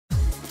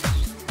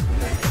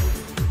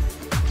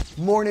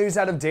More news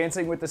out of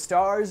Dancing with the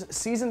Stars.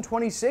 Season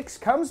 26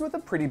 comes with a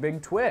pretty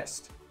big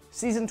twist.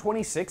 Season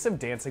 26 of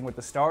Dancing with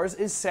the Stars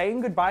is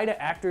saying goodbye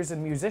to actors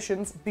and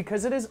musicians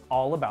because it is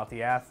all about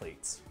the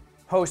athletes.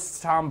 Hosts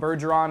Tom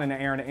Bergeron and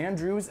Erin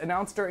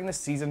announced during the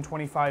Season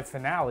 25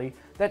 finale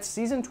that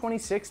Season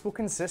 26 will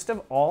consist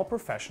of all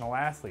professional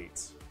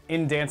athletes.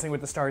 In Dancing with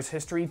the Stars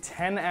history,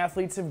 10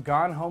 athletes have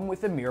gone home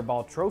with the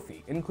Mirrorball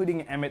trophy,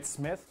 including Emmitt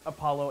Smith,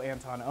 Apolo,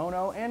 Anton,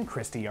 Ohno, and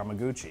Kristi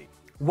Yamaguchi.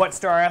 What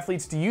star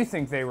athletes do you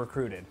think they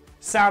recruited?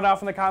 Sound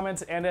off in the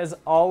comments, and as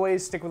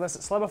always, stick with us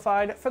at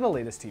Celebified for the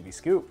latest TV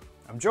scoop.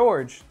 I'm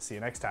George, see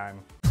you next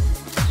time.